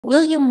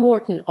William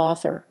Wharton,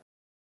 author.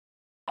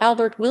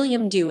 Albert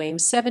William Du Aime,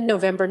 7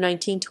 November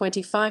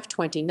 1925,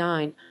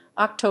 29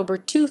 October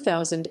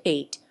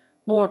 2008,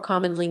 more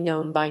commonly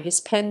known by his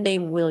pen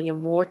name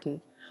William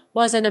Wharton,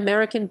 was an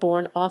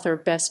American-born author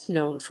best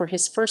known for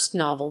his first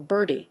novel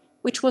Birdy,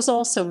 which was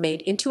also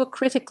made into a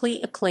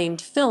critically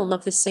acclaimed film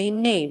of the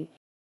same name.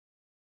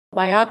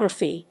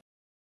 Biography.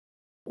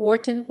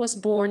 Wharton was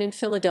born in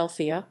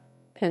Philadelphia,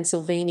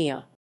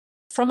 Pennsylvania.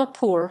 From a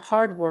poor,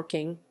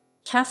 hard-working,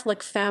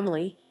 Catholic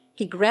family,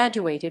 he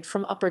graduated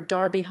from Upper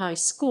Darby High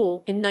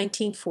School in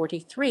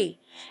 1943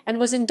 and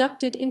was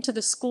inducted into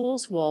the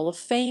school's Wall of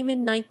Fame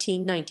in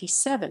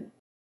 1997.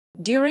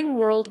 During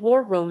World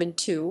War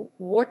II,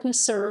 Wharton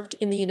served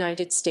in the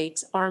United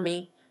States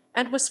Army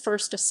and was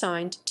first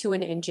assigned to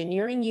an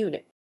engineering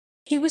unit.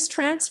 He was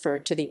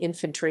transferred to the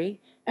infantry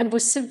and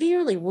was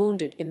severely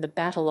wounded in the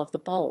Battle of the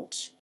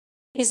Bulge.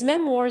 His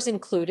memoirs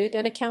included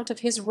an account of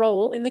his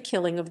role in the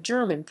killing of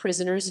German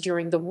prisoners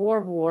during the war.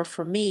 War,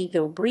 for me,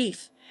 though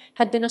brief,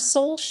 had been a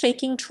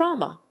soul-shaking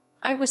trauma.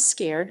 I was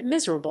scared,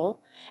 miserable,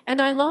 and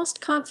I lost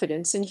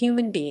confidence in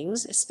human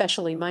beings,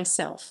 especially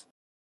myself.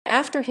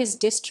 After his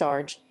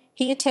discharge,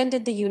 he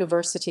attended the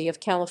University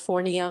of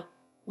California,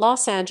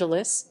 Los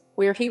Angeles,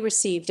 where he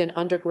received an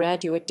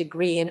undergraduate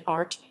degree in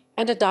art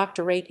and a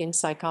doctorate in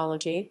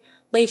psychology,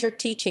 later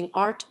teaching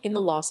art in the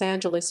Los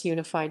Angeles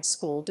Unified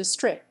School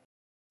District.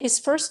 His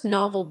first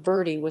novel,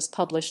 Birdy, was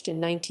published in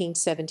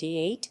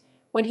 1978,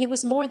 when he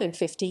was more than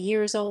 50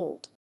 years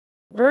old.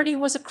 Birdy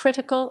was a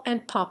critical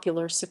and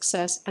popular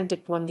success, and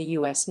it won the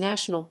U.S.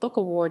 National Book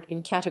Award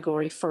in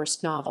category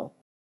First Novel.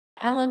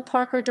 Alan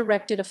Parker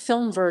directed a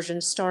film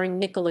version starring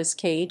Nicolas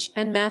Cage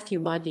and Matthew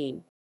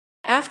Modine.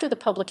 After the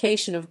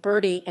publication of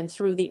Birdy and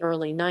through the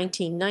early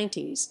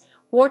 1990s,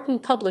 Wharton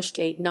published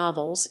 8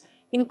 novels,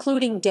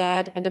 including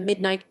Dad and A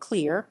Midnight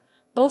Clear,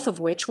 both of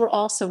which were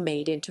also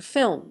made into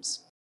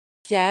films.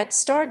 Dad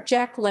starred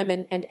Jack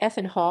Lemmon and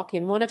Ethan Hawke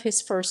in one of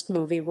his first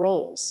movie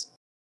roles.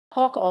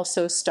 Hawke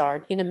also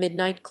starred in A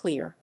Midnight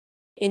Clear.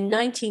 In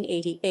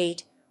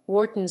 1988,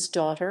 Wharton's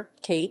daughter,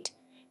 Kate,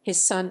 his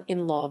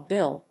son-in-law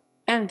Bill,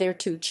 and their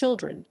 2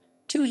 children,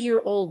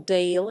 2-year-old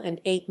Dale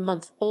and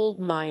 8-month-old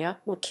Maya,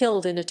 were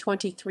killed in a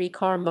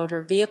 23-car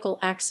motor vehicle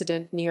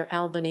accident near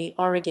Albany,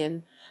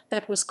 Oregon,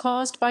 that was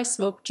caused by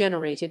smoke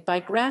generated by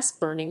grass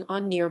burning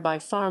on nearby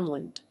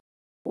farmland.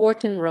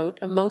 Wharton wrote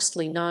a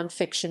mostly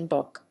non-fiction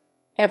book,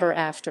 Ever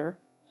After,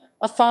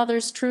 A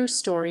Father's True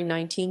Story,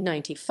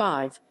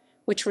 1995,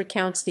 which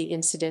recounts the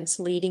incidents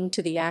leading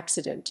to the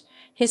accident,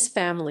 his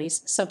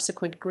family's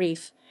subsequent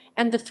grief,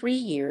 and the 3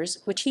 years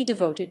which he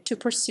devoted to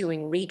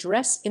pursuing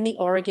redress in the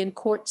Oregon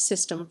court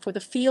system for the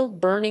field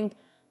burning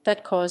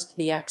that caused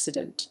the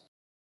accident.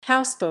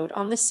 Houseboat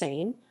on the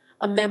Seine,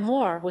 a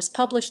memoir, was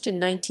published in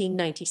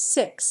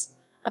 1996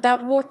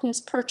 about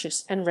Wharton's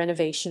purchase and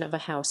renovation of a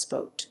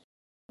houseboat.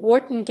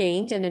 Wharton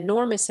gained an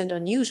enormous and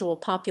unusual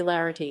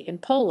popularity in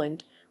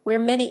Poland, where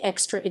many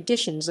extra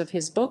editions of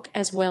his book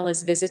as well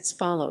as visits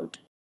followed.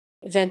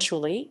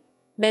 Eventually,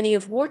 many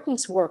of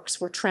Wharton's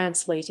works were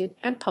translated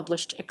and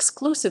published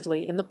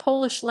exclusively in the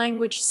Polish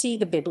language. See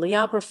the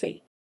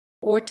bibliography.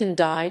 Wharton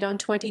died on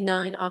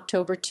 29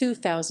 October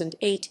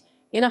 2008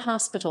 in a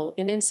hospital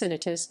in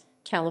Encinitas,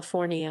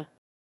 California.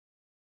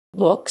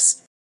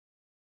 Books.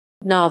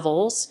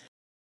 Novels.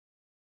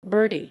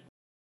 Birdy.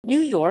 New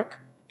York,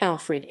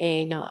 Alfred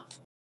A. Knopf.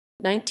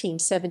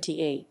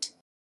 1978.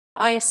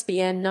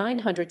 ISBN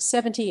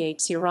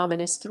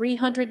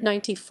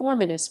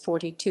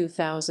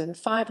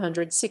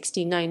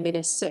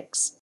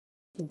 978-394-42569-6.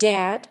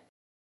 Dad.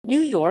 New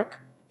York,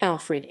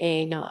 Alfred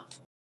A. Knopf.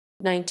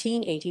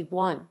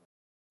 1981.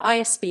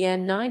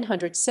 ISBN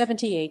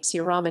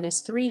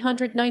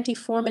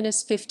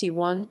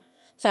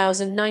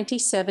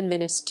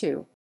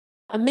 978-394-51097-2.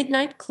 A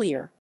Midnight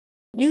Clear.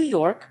 New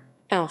York,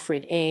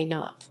 Alfred A.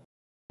 Knopf.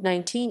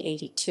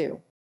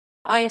 1982.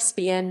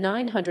 ISBN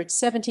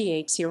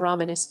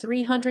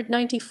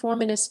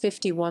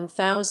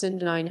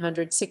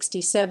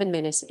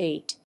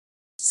 978-394-51967-8.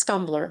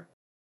 Scumbler.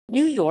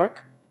 New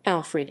York,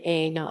 Alfred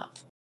A.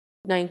 Knopf.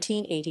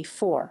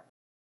 1984.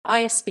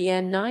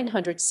 ISBN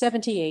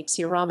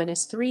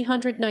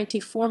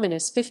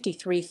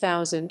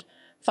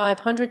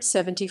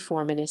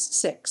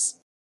 978-394-53574-6.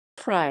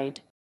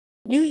 Pride.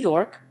 New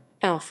York,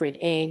 Alfred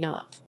A.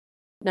 Knopf.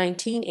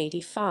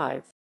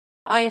 1985.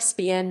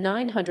 ISBN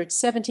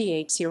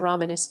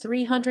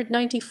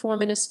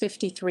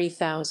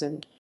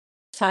 978-394-53000.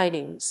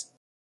 Tidings.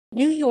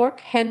 New York,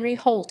 Henry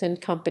Holt and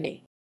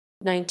Company.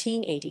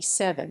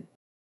 1987.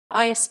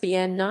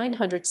 ISBN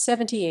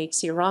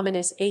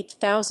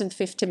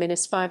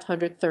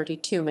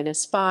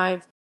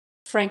 978-8050-532-5.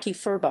 Frankie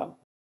Furbo.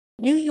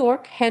 New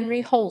York,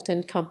 Henry Holt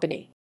and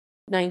Company.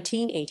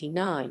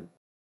 1989.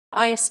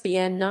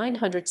 ISBN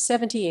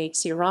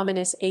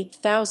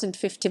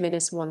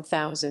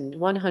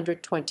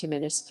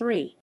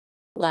 978-8050-1120-3.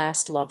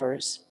 Last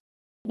Lovers.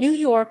 New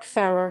York,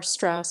 Farrar,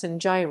 Straus and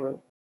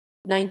Giroux.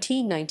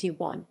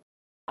 1991.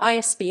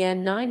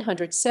 ISBN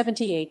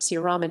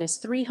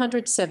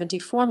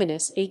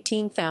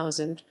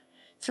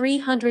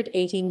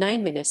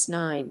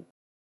 978-374-18389-9.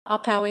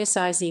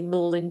 Opowiesazy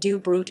Mulin du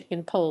Brut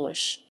in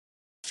Polish.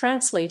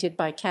 Translated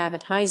by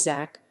Kavit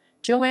Hyzak,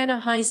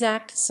 Joanna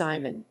Hyzak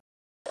Simon.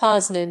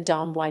 Poznan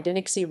dom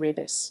Widenixi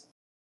Ribis.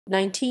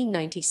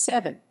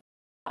 1997.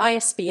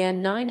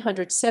 ISBN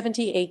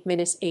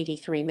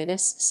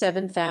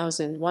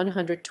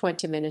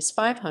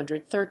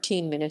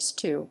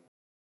 978-83-7120-513-2.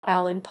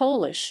 Al in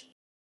Polish.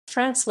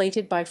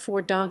 Translated by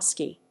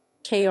Fordonsky,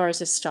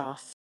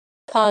 Krzysztof.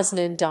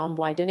 Poznan dom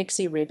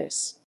Widenixi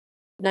Ribis.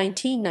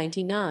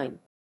 1999.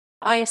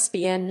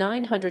 ISBN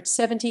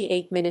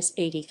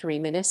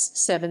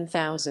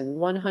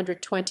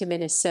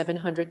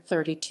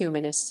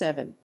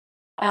 978-83-780-732-7.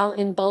 Al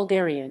in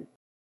Bulgarian.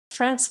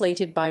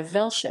 Translated by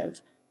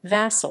Velshev,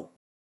 Vasil.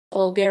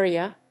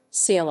 Bulgaria,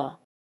 Sela.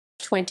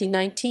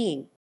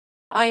 2019.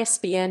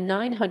 ISBN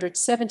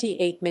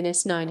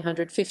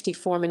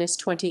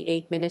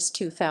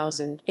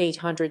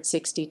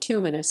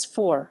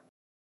 978-954-28-2862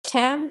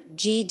 Tam,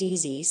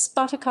 GDZ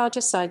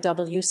Spotykajasy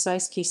W.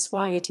 Sysky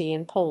Swiaty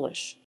in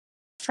Polish.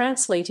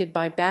 Translated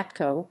by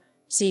Batko,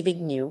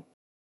 Zbigniew.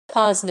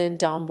 Poznan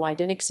dom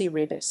Widenixi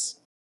Ribis.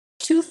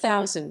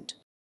 2000.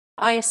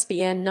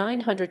 ISBN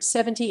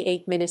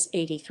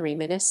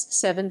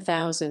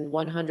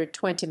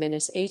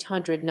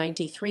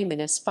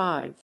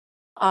 978-83-7120-893-5.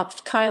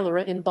 Opt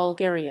Kylera in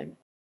Bulgarian.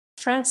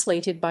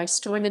 Translated by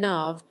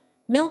Stoimanov,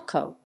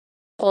 Milko.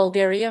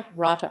 Bulgaria,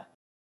 Rata.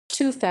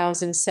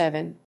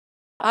 2007.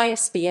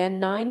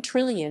 ISBN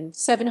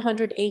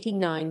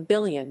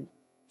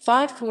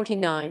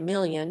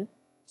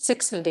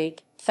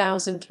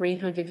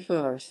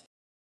 9789000,549,608,304.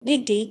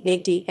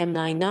 Nigdy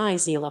M9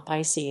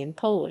 Zilapisi in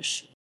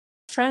Polish.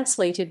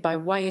 Translated by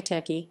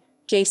Wyateki,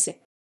 Jacek.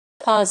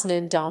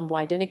 Poznan dom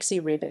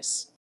Widenixi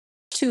Ribis.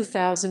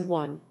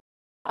 2001.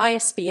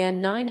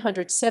 ISBN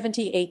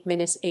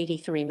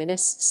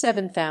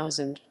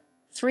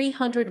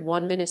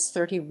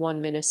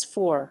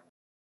 978-73-7301-31-4.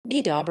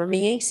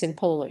 Niedobrmiace in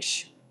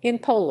Polish. In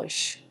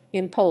Polish.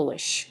 In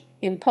Polish.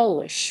 In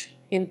Polish.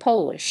 In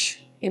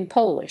Polish. In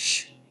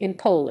Polish. In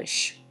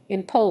Polish.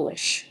 In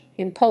Polish.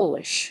 In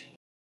Polish.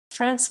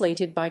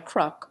 Translated by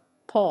Kruk,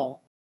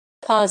 Paul.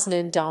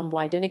 Poznan dom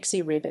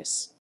Widenixi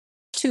Ribis.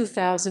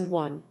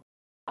 2001.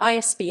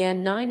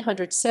 ISBN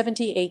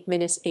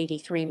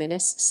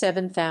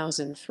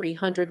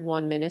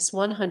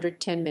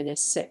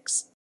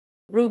 978-73-7301-110-6.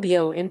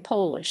 Rubio in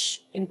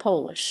Polish. In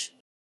Polish.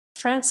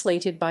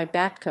 Translated by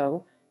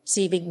Batko,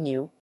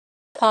 Zbigniew.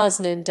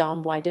 Poznan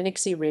dom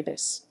Widenixi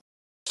Ribis.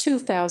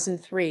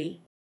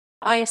 2003.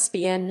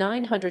 ISBN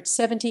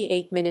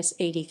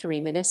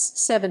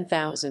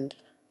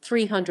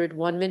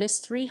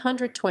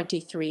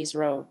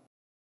 978-73-7301-323.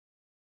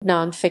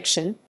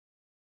 Nonfiction.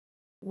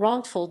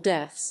 Wrongful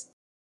Deaths.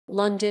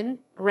 London,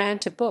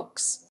 Granta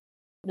Books.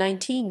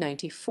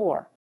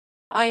 1994.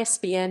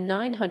 ISBN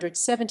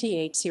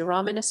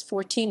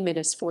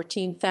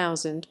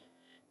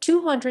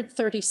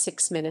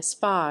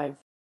 978-14-14236-5.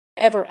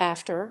 Ever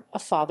After, A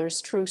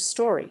Father's True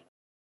Story.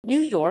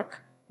 New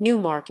York,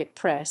 Newmarket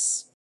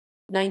Press.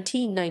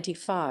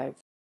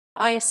 1995.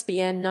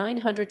 ISBN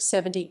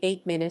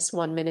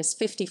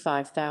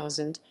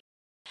 978-1-55000.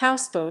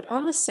 Houseboat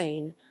on the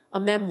Seine, A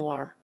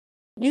Memoir.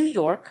 New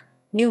York,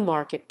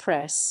 Newmarket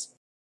Press.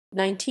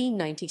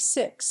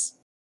 1996.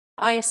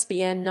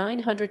 ISBN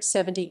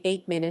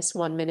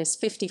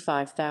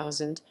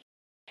 978-1-55000.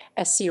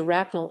 SC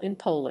Rapnel in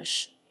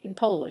Polish. In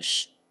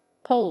Polish.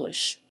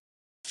 Polish.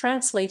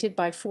 Translated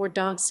by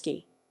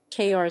Fordonsky,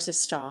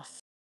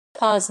 Krzysztof.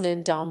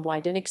 Poznan dom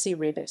Widenixi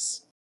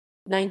Ribis.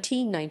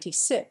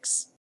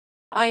 1996.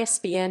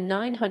 ISBN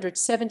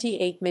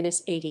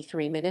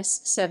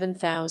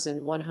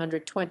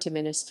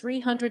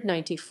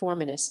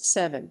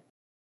 978-83-7120-394-7.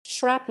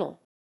 Shrapnel.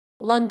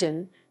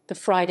 London, The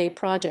Friday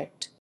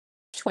Project.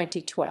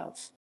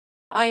 2012.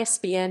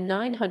 ISBN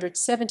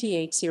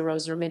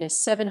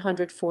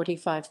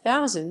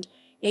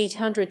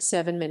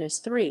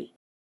 978-0-745807-3.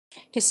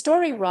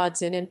 History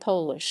Rodzin in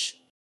Polish.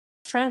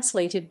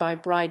 Translated by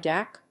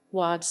Brydak,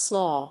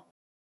 Władysław.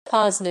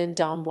 Poznan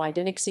dom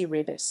Widenixi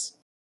Ribis.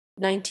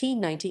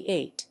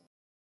 1998.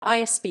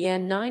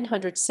 ISBN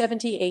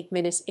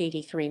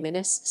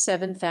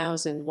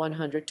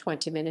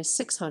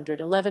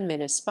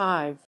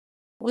 978-73-7120-611-5.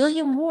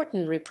 William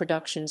Wharton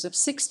reproductions of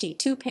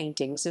 62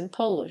 paintings in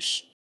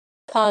Polish.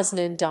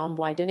 Poznan dom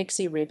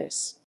Widenixi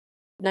Ribis.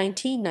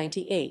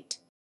 1998.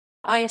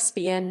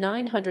 ISBN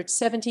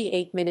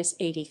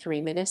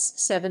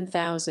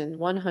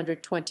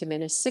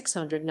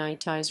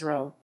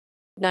 978-83-7120-609.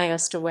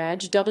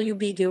 Nyostowaj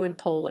WB in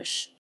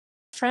Polish.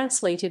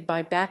 Translated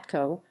by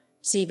Batko,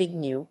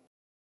 Zbigniew.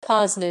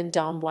 Poznan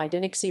dom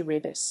Widenixi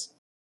Ribis.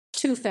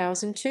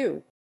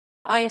 2002.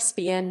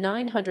 ISBN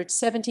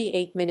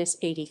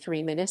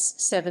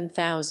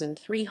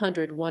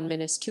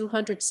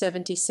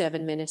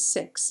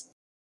 978-83-7301-277-6.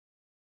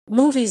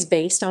 Movies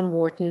based on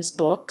Wharton's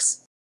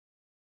books.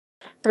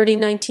 Birdy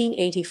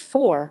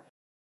 1984.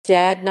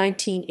 Dad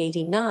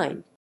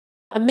 1989,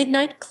 A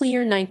Midnight Clear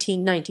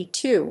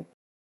 1992,